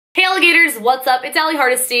alligators, what's up? It's Allie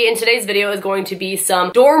Hardesty, and today's video is going to be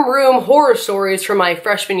some dorm room horror stories from my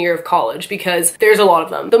freshman year of college because there's a lot of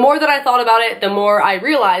them. The more that I thought about it, the more I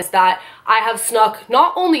realized that I have snuck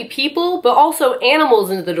not only people, but also animals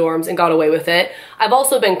into the dorms and got away with it. I've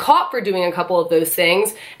also been caught for doing a couple of those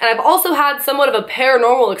things, and I've also had somewhat of a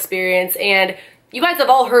paranormal experience, and you guys have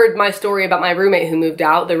all heard my story about my roommate who moved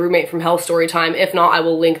out, the roommate from Hell Storytime. If not, I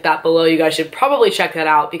will link that below. You guys should probably check that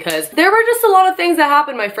out because there were just a lot of things that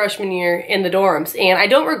happened my freshman year in the dorms. And I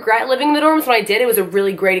don't regret living in the dorms. When I did, it was a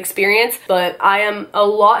really great experience, but I am a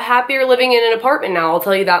lot happier living in an apartment now, I'll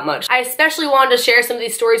tell you that much. I especially wanted to share some of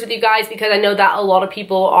these stories with you guys because I know that a lot of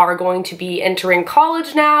people are going to be entering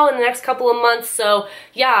college now in the next couple of months. So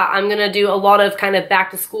yeah, I'm gonna do a lot of kind of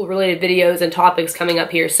back to school related videos and topics coming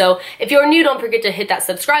up here. So if you're new, don't forget to hit that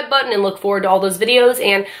subscribe button and look forward to all those videos,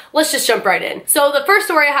 and let's just jump right in. So the first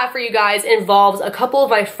story I have for you guys involves a couple of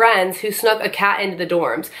my friends who snuck a cat into the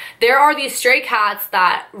dorms. There are these stray cats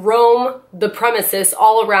that roam the premises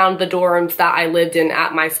all around the dorms that I lived in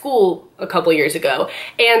at my school a couple years ago,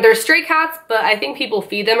 and they're stray cats, but I think people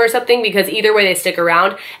feed them or something because either way they stick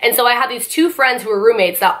around. And so I had these two friends who were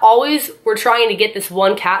roommates that always were trying to get this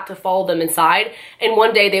one cat to follow them inside, and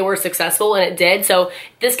one day they were successful and it did. So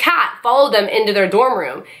this cat followed them into their dorm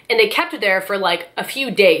room, and they kept it there for like a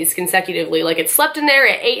few days consecutively. Like it slept in there,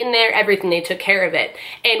 it ate in there, everything. They took care of it.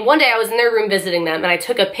 And one day I was in their room visiting them, and I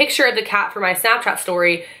took a picture of the cat for my Snapchat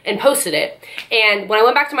story and posted it. And when I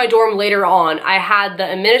went back to my dorm later on, I had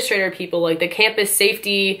the administrator people, like the campus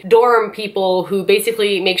safety dorm people who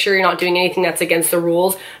basically make sure you're not doing anything that's against the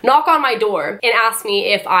rules, knock on my door and ask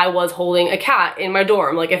me if I was holding a cat in my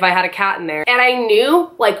dorm, like if I had a cat in there. And I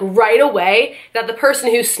knew like right away that the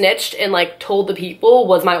person who snitched and like told the people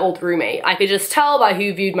was my old roommate. I could just tell by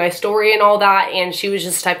who viewed my story and all that, and she was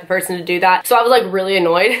just the type of person to do that. So I was like really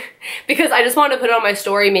annoyed because I just wanted to put it on my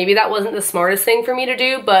story. Maybe that wasn't the smartest thing for me to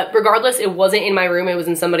do, but regardless, it wasn't in my room, it was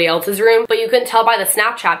in somebody else's room. But you couldn't tell by the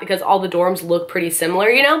Snapchat because all the dorms look pretty similar,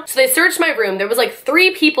 you know? So they searched my room. There was like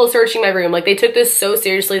 3 people searching my room. Like they took this so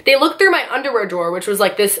seriously. They looked through my underwear drawer, which was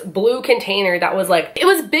like this blue container that was like, it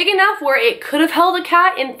was big enough where it could have held a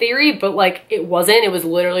cat in theory, but like it wasn't. It was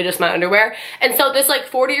literally just my underwear. And so this like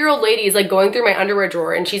 40-year-old lady is like going through my underwear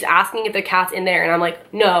drawer and she's asking if the cat's in there. And I'm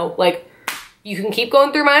like, no, like, you can keep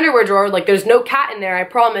going through my underwear drawer, like there's no cat in there, I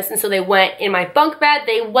promise. And so they went in my bunk bed,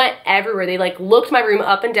 they went everywhere. They like looked my room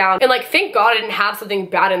up and down, and like thank God I didn't have something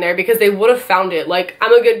bad in there because they would have found it. Like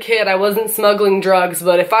I'm a good kid, I wasn't smuggling drugs,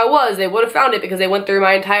 but if I was, they would have found it because they went through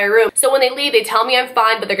my entire room. So when they leave, they tell me I'm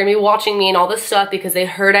fine, but they're gonna be watching me and all this stuff because they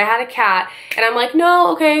heard I had a cat. And I'm like,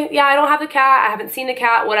 no, okay, yeah, I don't have the cat, I haven't seen the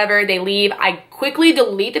cat, whatever. They leave. I quickly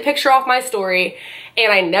delete the picture off my story,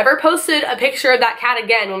 and I never posted a picture of that cat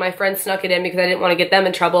again when my friends snuck it in because I didn't want to get them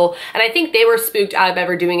in trouble. And I think they were spooked out of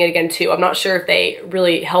ever doing it again too. I'm not sure if they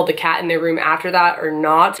really held the cat in their room after that or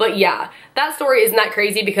not. But yeah, that story isn't that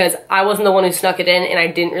crazy because I wasn't the one who snuck it in and I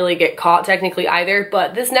didn't really get caught technically either.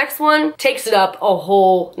 But this next one takes it up a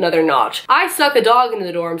whole nother notch. I snuck a dog into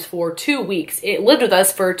the dorms for 2 weeks. It lived with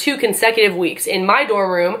us for 2 consecutive weeks in my dorm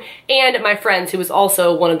room and my friend's, who was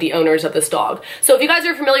also one of the owners of this dog. So if you guys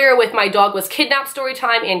are familiar with My Dog Was Kidnapped story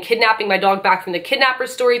time and Kidnapping My Dog Back from the Kidnapper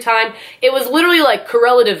story time, it was literally like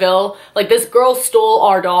Cruella de Vil. Like this girl stole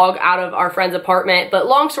our dog out of our friend's apartment. But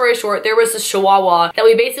long story short, there was this Chihuahua that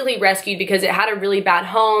we basically rescued because it had a really bad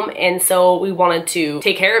home, and so we wanted to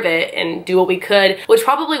take care of it and do what we could, which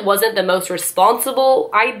probably wasn't the most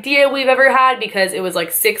responsible idea we've ever had because it was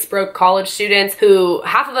like 6 broke college students who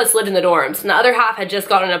half of us lived in the dorms and the other half had just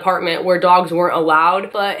gotten an apartment where dogs weren't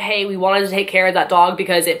allowed. But hey, we wanted to take care of that dog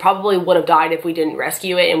because it probably would have died if we didn't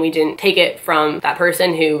rescue it and we didn't take it from that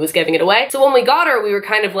person who was giving it away. So when we got her, we were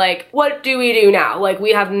kind of like, what do we do now? Like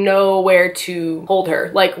we have nowhere to hold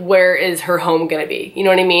her. Like where is her home gonna be? You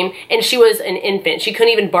know what I mean? And she was an infant. She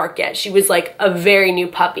couldn't even bark yet. She was like a very new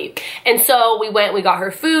puppy. And so we went, we got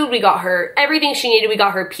her food, we got her everything she needed. We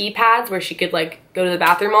got her pee pads where she could like go to the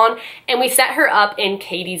bathroom on, and we set her up in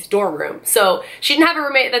Katie's dorm room. So she didn't have a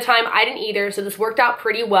roommate at the time, I didn't either, so this worked out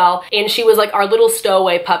pretty well, and she was like our little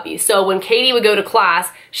stowaway puppy. So when Katie would go to class,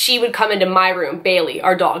 she would come into my room, Bailey,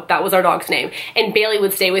 our dog, that was our dog's name, and Bailey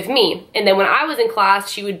would stay with me. And then when I was in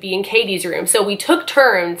class, she would be in Katie's room. So we took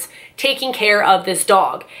turns taking care of this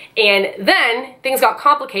dog. And then things got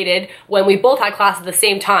complicated when we both had class at the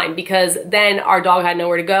same time because then our dog had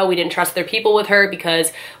nowhere to go. We didn't trust other people with her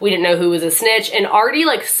because we didn't know who was a snitch. And already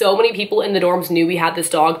like so many people in the dorms knew we had this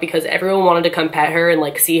dog because everyone wanted to come pet her and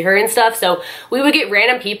like see her and stuff. So we would get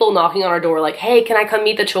random people knocking on our door like, hey, can I come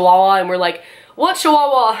meet the Chihuahua? And we're like, what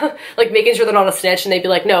Chihuahua? Like making sure they're not a snitch, and they'd be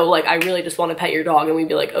like, no, like I really just want to pet your dog, and we'd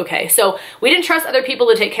be like, okay. So we didn't trust other people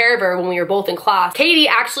to take care of her when we were both in class. Katie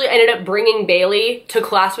actually ended up bringing Bailey to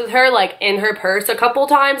class with her, like in her purse a couple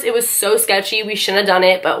times. It was so sketchy. We shouldn't have done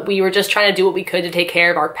it, but we were just trying to do what we could to take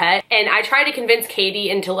care of our pet. And I tried to convince Katie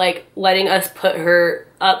into like letting us put her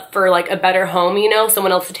up for like a better home, you know,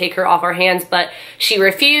 someone else to take her off our hands, but she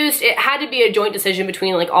refused. It had to be a joint decision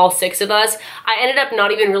between like all 6 of us. I ended up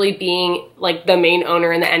not even really being like the main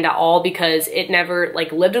owner in the end at all, because it never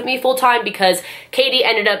like lived with me full time, because Katie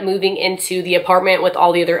ended up moving into the apartment with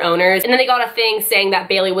all the other owners, and then they got a thing saying that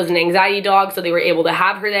Bailey was an anxiety dog, so they were able to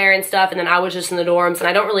have her there and stuff, and then I was just in the dorms, and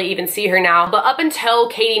I don't really even see her now. But up until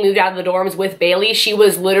Katie moved out of the dorms with Bailey, she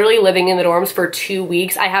was literally living in the dorms for 2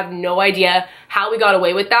 weeks. I have no idea how we got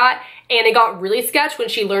away with that. And it got really sketch when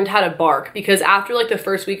she learned how to bark, because after like the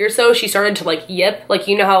first week or so, she started to like yip. Like,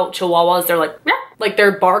 you know how Chihuahuas, they're like, yeah. Like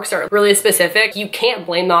their barks are really specific. You can't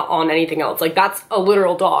blame that on anything else. Like that's a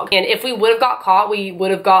literal dog. And if we would have got caught, we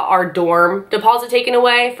would have got our dorm deposit taken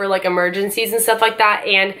away for like emergencies and stuff like that.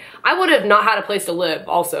 And I would have not had a place to live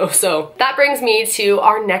also. So that brings me to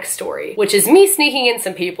our next story, which is me sneaking in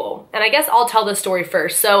some people. And I guess I'll tell this story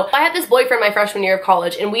first. So I had this boyfriend my freshman year of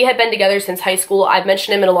college, and we had been together since high school. I've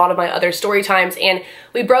mentioned him in a lot of my other story times, and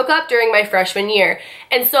we broke up during my freshman year.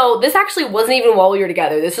 And so this actually wasn't even while we were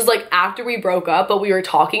together. This was like after we broke up, but we were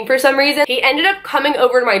talking for some reason. He ended up coming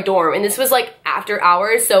over to my dorm, and this was like after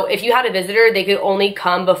hours. So if you had a visitor, they could only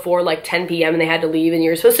come before like 10 p.m. and they had to leave, and you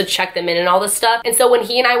were supposed to check them in and all this stuff. And so when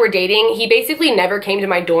he and I were dating, he basically never came to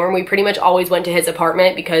my dorm. We pretty much always went to his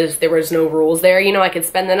apartment because there was no rules there. You know, I could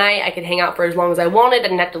spend the night, I could hang out for as long as I wanted. I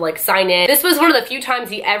didn't have to like sign in. This was one of the few times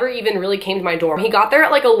he ever even really came to my dorm. He got there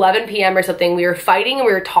at like 11 p.m. or something. We were fighting and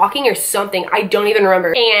we were talking or something. I don't even remember.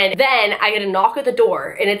 And then I get a knock at the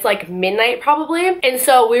door, and it's like midnight probably. And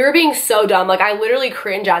so we were being so dumb. Like I literally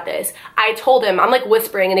cringe at this. I told him, I'm like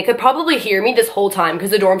whispering, and he could probably hear me this whole time because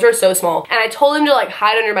the dorms are so small. And I told him to like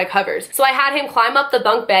hide under my covers. So I had him climb up the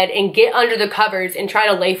bunk bed and get under the covers and try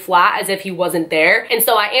to lay flat as if he wasn't there. And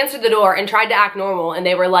so I answered the door and tried to act normal, and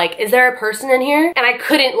they were like, is there a person in here? And I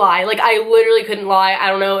couldn't lie. Like I literally couldn't lie. I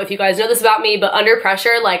don't know if you guys know this about me, but under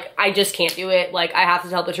pressure, like I just can't do it. Like I have to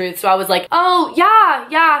tell the truth. So I was like, oh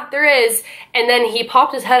yeah, there is. And then he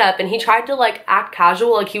popped his head up and he tried to like act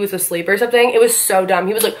casual, like he was asleep or something. It was so dumb.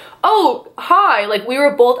 He was like, oh, hi. Like we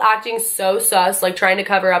were both acting so sus, like trying to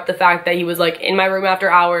cover up the fact that he was like in my room after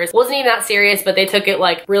hours. Wasn't even that serious, but they took it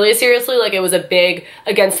like really seriously. Like it was a big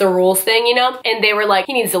against the rules thing, you know? And they were like,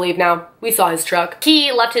 he needs to leave now. We saw his truck.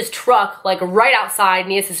 He left his truck like right outside,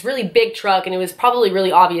 and he has this really big truck, and it was probably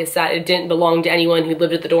really obvious that it didn't belong to anyone who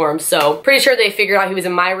lived at the dorm. So pretty sure they figured out he was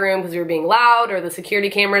in my room because we were being loud, or the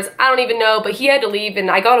security cameras. I don't even know, but he had to leave,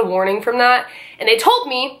 and I got a warning from that. And they told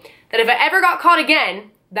me that if I ever got caught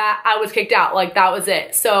again, that I was kicked out. Like that was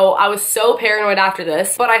it. So I was so paranoid after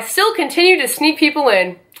this, but I still continue to sneak people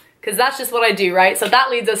in, because that's just what I do, right? So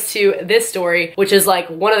that leads us to this story, which is like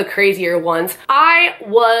one of the crazier ones. I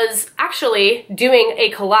was actually doing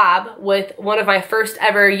a collab with one of my first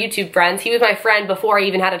ever YouTube friends. He was my friend before I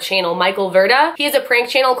even had a channel, Michael Verda. He has a prank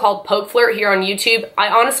channel called Poke Flirt here on YouTube. I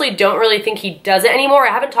honestly don't really think he does it anymore.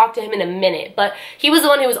 I haven't talked to him in a minute, but he was the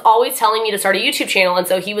one who was always telling me to start a YouTube channel, and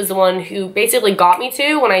so he was the one who basically got me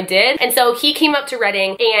to when I did. And so he came up to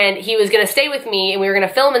Reading, and he was gonna stay with me, and we were gonna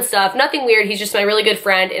film and stuff. Nothing weird, he's just my really good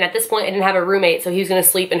friend, and at this point I didn't have a roommate, so he was gonna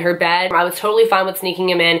sleep in her bed. I was totally fine with sneaking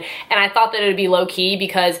him in, and I thought that it would be low-key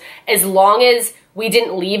because as long as we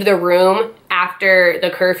didn't leave the room after the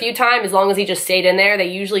curfew time, as long as he just stayed in there, they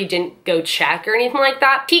usually didn't go check or anything like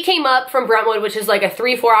that. He came up from Brentwood, which is like a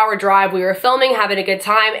 3-4 hour drive. We were filming, having a good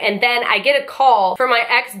time, and then I get a call from my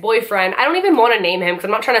ex-boyfriend. I don't even want to name him because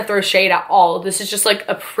I'm not trying to throw shade at all. This is just like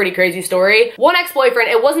a pretty crazy story. One ex-boyfriend,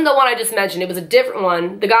 it wasn't the one I just mentioned, it was a different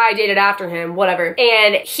one. The guy I dated after him, whatever.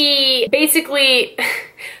 And he basically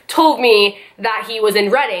told me that he was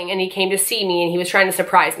in Reading and he came to see me and he was trying to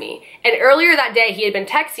surprise me. And earlier that day, he had been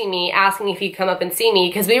texting me asking if he'd come up and see me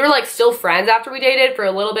because we were like still friends after we dated for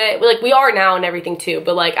a little bit. Like we are now and everything too,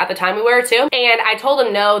 but like at the time we were too. And I told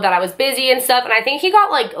him no, that I was busy and stuff. And I think he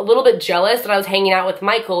got like a little bit jealous that I was hanging out with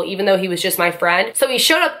Michael, even though he was just my friend. So he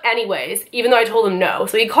showed up anyways, even though I told him no.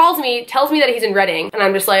 So he calls me, tells me that he's in Reading, and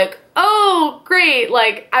I'm just like, oh, great.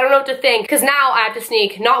 Like, I don't know what to think. Because now I have to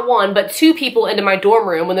sneak not one, but 2 people into my dorm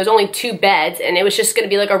room when there's only 2 beds. And it was just going to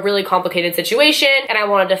be like a really complicated situation. And I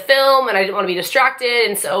wanted to film and I didn't want to be distracted.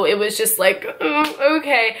 And so it was just like,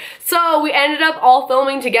 okay. So we ended up all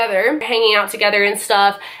filming together, hanging out together and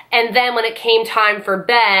stuff. And then when it came time for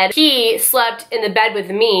bed, he slept in the bed with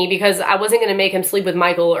me because I wasn't gonna make him sleep with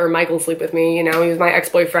Michael or Michael sleep with me, you know, he was my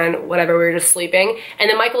ex-boyfriend, whatever, we were just sleeping. And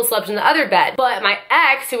then Michael slept in the other bed. But my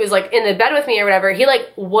ex, who was like in the bed with me or whatever, he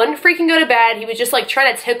like wouldn't freaking go to bed. He was just like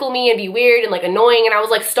trying to tickle me and be weird and like annoying. And I was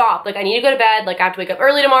like, stop, like I need to go to bed. Like I have to wake up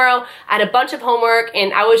early tomorrow. I had a bunch of homework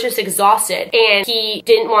and I was just exhausted. And he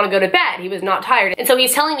didn't want to go to bed. He was not tired. And so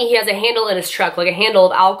he's telling me he has a handle in his truck, like a handle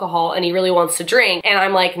of alcohol, and he really wants to drink. And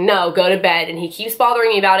I'm like, no, go to bed. And he keeps bothering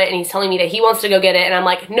me about it. And he's telling me that he wants to go get it. And I'm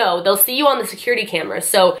like, no, they'll see you on the security cameras.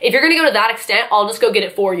 So if you're gonna go to that extent, I'll just go get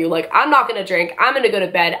it for you. Like I'm not gonna drink. I'm gonna go to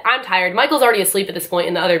bed. I'm tired. Michael's already asleep at this point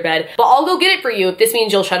in the other bed, but I'll go get it for you if this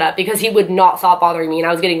means you'll shut up, because he would not stop bothering me and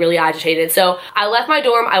I was getting really agitated. So I left my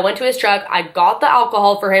dorm, I went to his truck, I got the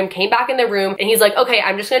alcohol for him, came back in the room, and he's like, okay,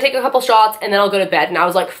 I'm just gonna take a couple shots and then I'll go to bed. And I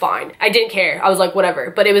was like, fine. I didn't care. I was like,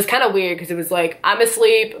 whatever. But it was kind of weird because it was like, I'm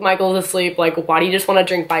asleep, Michael's asleep, like why do you just want to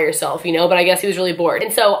drink by yourself, you know? But I guess he was really bored.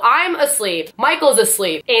 And so I'm asleep, Michael's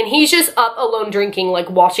asleep, and he's just up alone drinking, like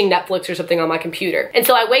watching Netflix or something on my computer. And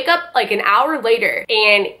so I wake up like an hour later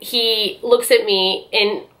and he looks at me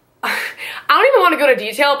and I don't even want to go to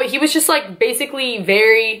detail, but he was just like basically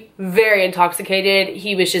very, very intoxicated.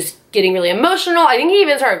 He was just getting really emotional. I think he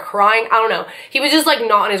even started crying. I don't know. He was just like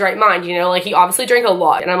not in his right mind, you know, like he obviously drank a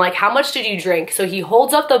lot. And I'm like, how much did you drink? So he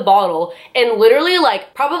holds up the bottle and literally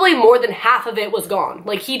like probably more than half of it was gone.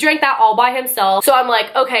 Like he drank that all by himself. So I'm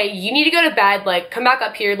like, okay, you need to go to bed. Like come back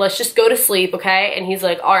up here. Let's just go to sleep. Okay. And he's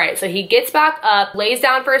like, all right. So he gets back up, lays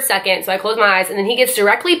down for a second. So I close my eyes and then he gets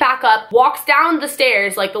directly back up, walks down the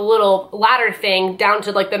stairs, like the little ladder thing down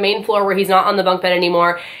to like the main floor where he's not on the bunk bed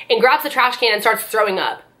anymore, and grabs the trash can and starts throwing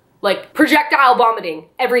up. Like projectile vomiting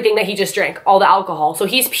everything that he just drank, all the alcohol. So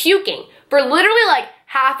he's puking for literally like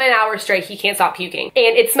half an hour straight. He can't stop puking.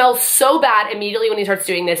 And it smells so bad immediately when he starts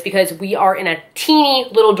doing this because we are in a teeny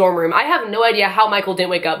little dorm room. I have no idea how Michael didn't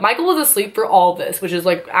wake up. Michael was asleep for all of this, which is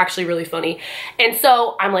like actually really funny. And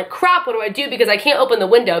so I'm like, crap, what do I do? Because I can't open the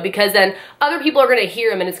window because then other people are gonna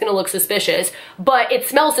hear him and it's gonna look suspicious. But it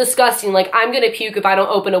smells disgusting. Like I'm gonna puke if I don't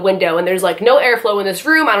open a window, and there's like no airflow in this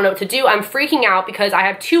room. I don't know what to do. I'm freaking out because I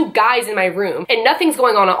have two guys in my room and nothing's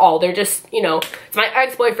going on at all. They're just, you know, it's my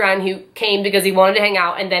ex-boyfriend who came because he wanted to hang out,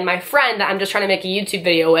 and then my friend that I'm just trying to make a YouTube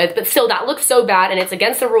video with, but still that looks so bad and it's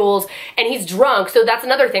against the rules, and he's drunk. So that's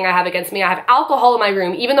another thing I have against me. I have alcohol in my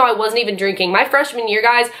room even though I wasn't even drinking. My freshman year,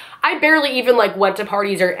 guys, I barely even like went to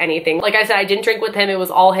parties or anything. Like I said, I didn't drink with him, it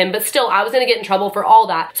was all him, but still I was gonna get in trouble for all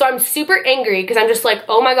that. So I'm super angry because I'm just like,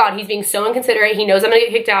 oh my god, he's being so inconsiderate. He knows I'm gonna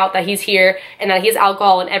get kicked out, that he's here and that he has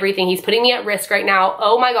alcohol and everything. He's putting me at risk right now.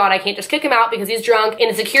 Oh my god, I can't just kick him out because he's drunk, and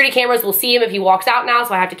the security cameras will see him if he walks out now,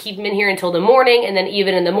 so I have to keep him in here until the morning, and then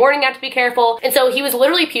even in the morning I have to be careful. And so he was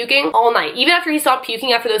literally puking all night. Even after he stopped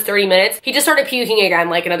puking after those 30 minutes, he just started puking again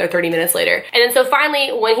like another 30 minutes later. And then so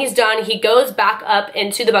finally when he's done, he goes back up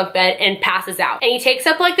into the bunk bed and passes out, and he takes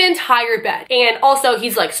up like the entire bed. And also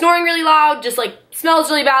he's like snoring really loud, just like smells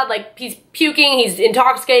really bad, like he's puking, he's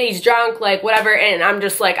intoxicated, he's drunk, like whatever. And I'm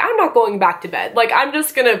just like, I'm not going back to bed. Like I'm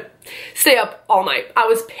just gonna stay up all night. I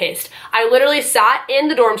was pissed. I literally sat in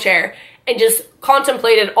the dorm chair and just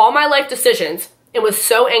contemplated all my life decisions and was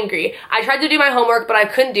so angry. I tried to do my homework, but I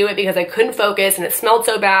couldn't do it because I couldn't focus and it smelled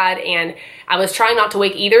so bad, and I was trying not to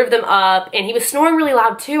wake either of them up, and he was snoring really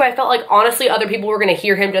loud too. I felt like honestly other people were gonna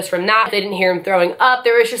hear him just from that. They didn't hear him throwing up.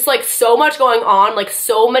 There was just like so much going on, like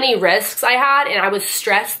so many risks I had, and I was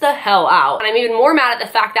stressed the hell out. And I'm even more mad at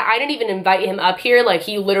the fact that I didn't even invite him up here. Like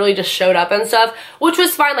he literally just showed up and stuff, which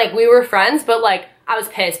was fine. Like we were friends, but like I was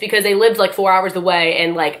pissed because they lived like 4 hours away,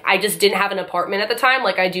 and like I just didn't have an apartment at the time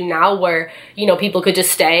like I do now where, you know, people could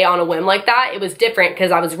just stay on a whim like that. It was different because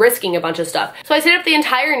I was risking a bunch of stuff. So I stayed up the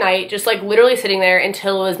entire night just like literally sitting there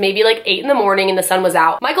until it was maybe like 8 in the morning and the sun was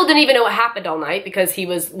out. Michael didn't even know what happened all night because he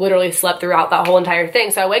was literally slept throughout that whole entire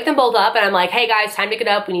thing. So I wake them both up and I'm like, hey guys, time to get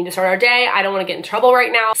up. We need to start our day. I don't want to get in trouble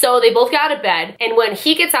right now. So they both get out of bed, and when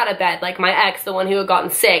he gets out of bed, like my ex, the one who had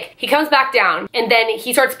gotten sick, he comes back down and then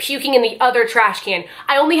he starts puking in the other trash can.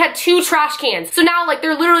 I only had 2 trash cans. So now like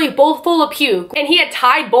they're literally both full of puke, and he had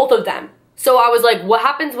tied both of them. So I was like, what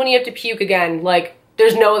happens when you have to puke again? Like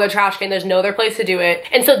there's no other trash can, there's no other place to do it.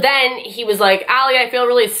 And so then he was like, Allie, I feel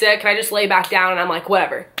really sick. Can I just lay back down? And I'm like,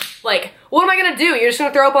 whatever. Like, what am I gonna do? You're just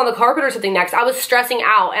gonna throw up on the carpet or something next. I was stressing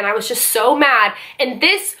out and I was just so mad. And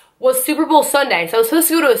this was Super Bowl Sunday. So I was supposed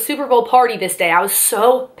to go to a Super Bowl party this day. I was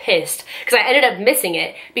so pissed because I ended up missing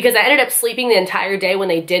it because I ended up sleeping the entire day when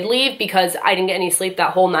they did leave because I didn't get any sleep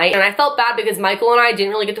that whole night. And I felt bad because Michael and I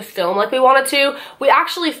didn't really get to film like we wanted to. We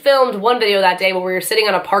actually filmed one video that day where we were sitting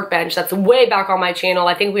on a park bench that's way back on my channel.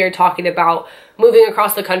 I think we were talking about moving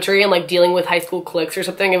across the country and like dealing with high school cliques or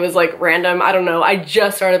something. It was like random. I don't know. I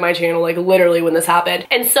just started my channel like literally when this happened.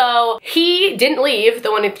 And so he didn't leave,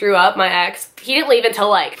 the one who threw up, my ex. He didn't leave until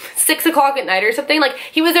like 6 o'clock at night or something. Like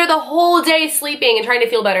he was there the whole day sleeping and trying to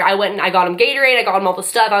feel better. I went and I got him Gatorade, I got him all the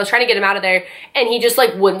stuff. I was trying to get him out of there and he just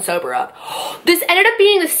like wouldn't sober up. This ended up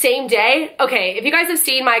being the same day. Okay, if you guys have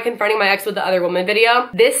seen my confronting my ex with the other woman video,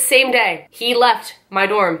 this same day he left my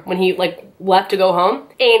dorm when he like left to go home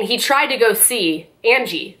and he tried to go see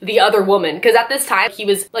Angie, the other woman, because at this time he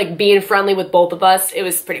was like being friendly with both of us. It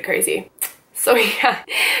was pretty crazy. So yeah,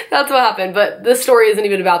 that's what happened. But this story isn't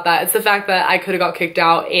even about that. It's the fact that I could have got kicked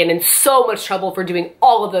out and in so much trouble for doing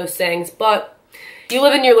all of those things. But you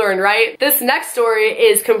live and you learn, right? This next story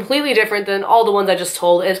is completely different than all the ones I just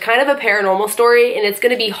told. It's kind of a paranormal story and it's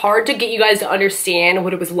gonna be hard to get you guys to understand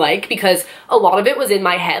what it was like because a lot of it was in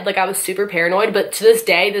my head. Like I was super paranoid, but to this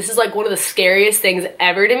day, this is like one of the scariest things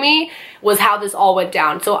ever to me was how this all went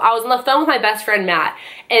down. So I was on the phone with my best friend, Matt,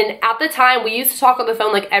 and at the time we used to talk on the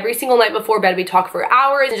phone like every single night before bed. We'd talk for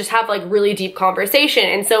hours and just have like really deep conversation.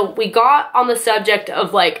 And so we got on the subject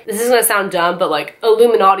of like, this is gonna sound dumb, but like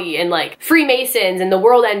Illuminati and like Freemasons and the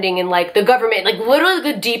world ending and like the government, like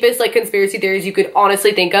literally the deepest like conspiracy theories you could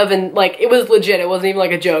honestly think of. And like, it was legit. It wasn't even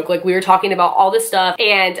like a joke. Like we were talking about all this stuff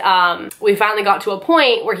and we finally got to a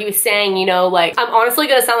point where he was saying, you know, like, I'm honestly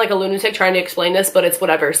gonna sound like a lunatic trying to explain this, but it's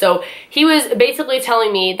whatever. So he was basically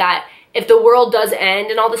telling me that if the world does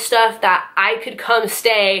end and all this stuff, that I could come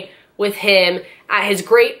stay with him at his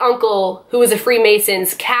great uncle, who was a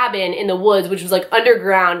Freemason's cabin in the woods, which was like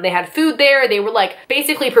underground. They had food there. They were like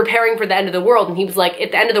basically preparing for the end of the world. And he was like,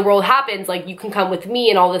 if the end of the world happens, like you can come with me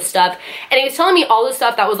and all this stuff. And he was telling me all this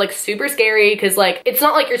stuff that was like super scary because like, it's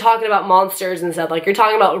not like you're talking about monsters and stuff. Like you're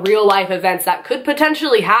talking about real life events that could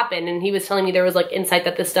potentially happen. And he was telling me there was like insight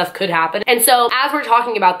that this stuff could happen. And so as we're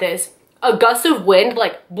talking about this, a gust of wind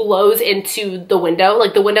like blows into the window.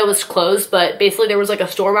 Like the window was closed, but basically there was like a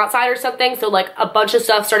storm outside or something. So like a bunch of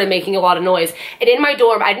stuff started making a lot of noise. And in my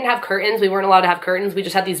dorm, I didn't have curtains. We weren't allowed to have curtains. We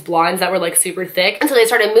just had these blinds that were like super thick. And so they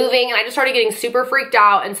started moving and I just started getting super freaked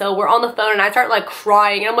out. And so we're on the phone and I start like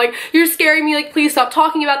crying and I'm like, you're scaring me. Like, please stop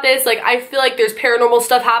talking about this. Like, I feel like there's paranormal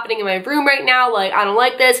stuff happening in my room right now. Like, I don't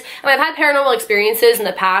like this. And I've had paranormal experiences in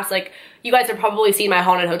the past. Like, you guys have probably seen my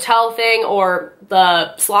haunted hotel thing or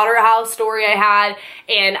the slaughterhouse story I had,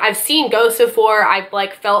 and I've seen ghosts before. I've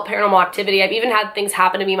like felt paranormal activity. I've even had things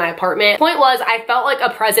happen to me in my apartment. Point was, I felt like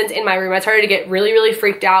a presence in my room. I started to get really, really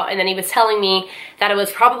freaked out, and then he was telling me that it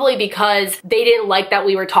was probably because they didn't like that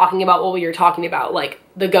we were talking about what we were talking about, like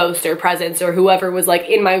the ghost or presence or whoever was like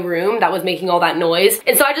in my room that was making all that noise.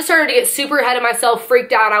 And so I just started to get super ahead of myself,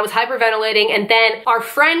 freaked out. I was hyperventilating, and then our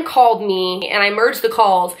friend called me and I merged the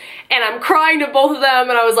calls and I'm crying to both of them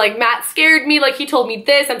and I was like, Matt scared me, like he told me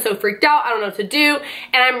this, I'm so freaked out, I don't know what to do.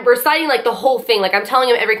 And I'm reciting like the whole thing, like I'm telling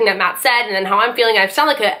him everything that Matt said and then how I'm feeling. I sound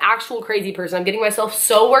like an actual crazy person. I'm getting myself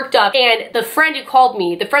so worked up. And the friend who called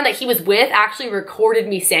me, the friend that he was with, actually recorded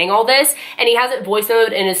me saying all this and he has it voice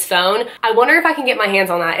noted in his phone. I wonder if I can get my hands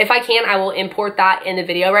on that. If I can, I will import that in the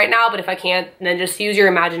video right now, but if I can't, then just use your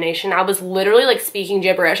imagination. I was literally like speaking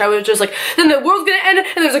gibberish. I was just like, then the world's gonna end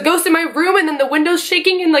and there's a ghost in my room and then the window's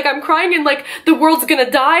shaking and like I'm crying and like the world's gonna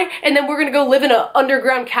die and then we're gonna go live in an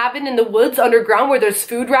underground cabin in the woods underground where there's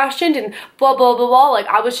food rationed and blah blah blah blah. Like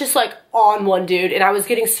I was just like on one, dude, and I was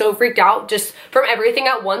getting so freaked out just from everything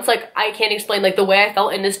at once. Like I can't explain like the way I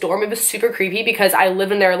felt in this dorm. It was super creepy because I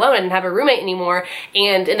live in there alone. I didn't have a roommate anymore,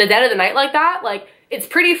 and in the dead of the night like that, like it's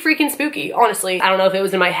pretty freaking spooky, honestly. I don't know if it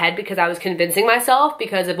was in my head because I was convincing myself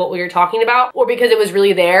because of what we were talking about or because it was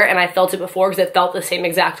really there and I felt it before because it felt the same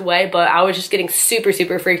exact way, but I was just getting super,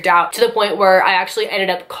 super freaked out to the point where I actually ended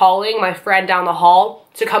up calling my friend down the hall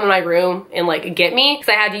to come in my room and like get me because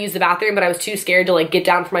I had to use the bathroom, but I was too scared to like get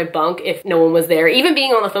down from my bunk if no one was there. Even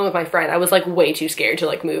being on the phone with my friend, I was like way too scared to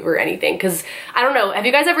like move or anything because I don't know, have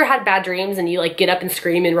you guys ever had bad dreams and you like get up and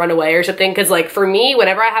scream and run away or something? Because like for me,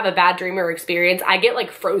 whenever I have a bad dream or experience, I get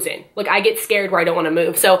like frozen. Like I get scared where I don't want to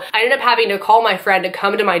move. So I ended up having to call my friend to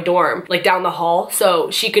come to my dorm, like down the hall,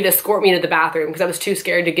 so she could escort me to the bathroom because I was too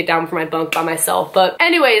scared to get down from my bunk by myself. But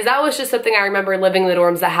anyways, that was just something I remember living in the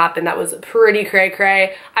dorms that happened that was pretty cray cray.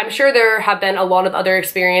 I'm sure there have been a lot of other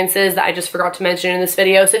experiences that I just forgot to mention in this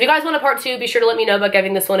video. So if you guys want a part 2, be sure to let me know by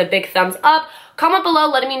giving this one a big thumbs up. Comment below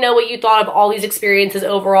letting me know what you thought of all these experiences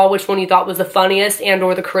overall, which one you thought was the funniest and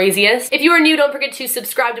or the craziest. If you are new, don't forget to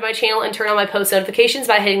subscribe to my channel and turn on my post notifications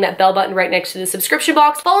by hitting that bell button right next to the subscription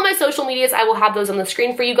box. Follow my social medias. I will have those on the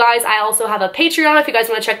screen for you guys. I also have a Patreon if you guys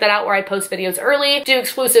want to check that out, where I post videos early, do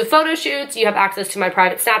exclusive photo shoots, you have access to my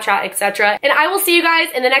private Snapchat, etc. And I will see you guys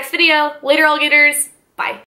in the next video. Later, alligators. Bye.